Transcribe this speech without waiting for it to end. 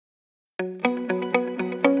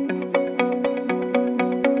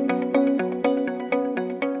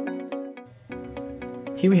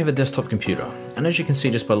Here we have a desktop computer, and as you can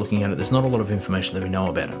see just by looking at it, there's not a lot of information that we know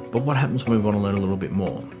about it. But what happens when we want to learn a little bit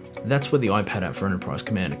more? That's where the iPad app for Enterprise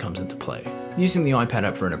Commander comes into play. Using the iPad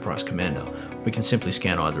app for Enterprise Commander, we can simply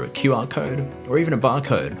scan either a QR code or even a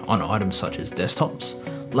barcode on items such as desktops,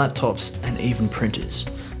 laptops, and even printers,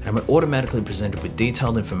 and we're automatically presented with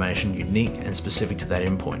detailed information unique and specific to that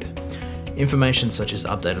endpoint. Information such as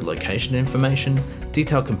updated location information,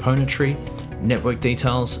 detailed componentry, network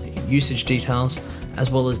details, usage details, as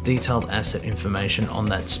well as detailed asset information on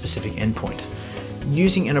that specific endpoint.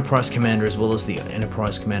 Using Enterprise Commander as well as the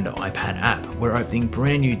Enterprise Commander iPad app, we're opening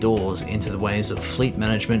brand new doors into the ways of fleet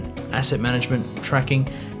management, asset management, tracking,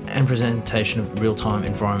 and presentation of real-time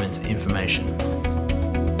environment information.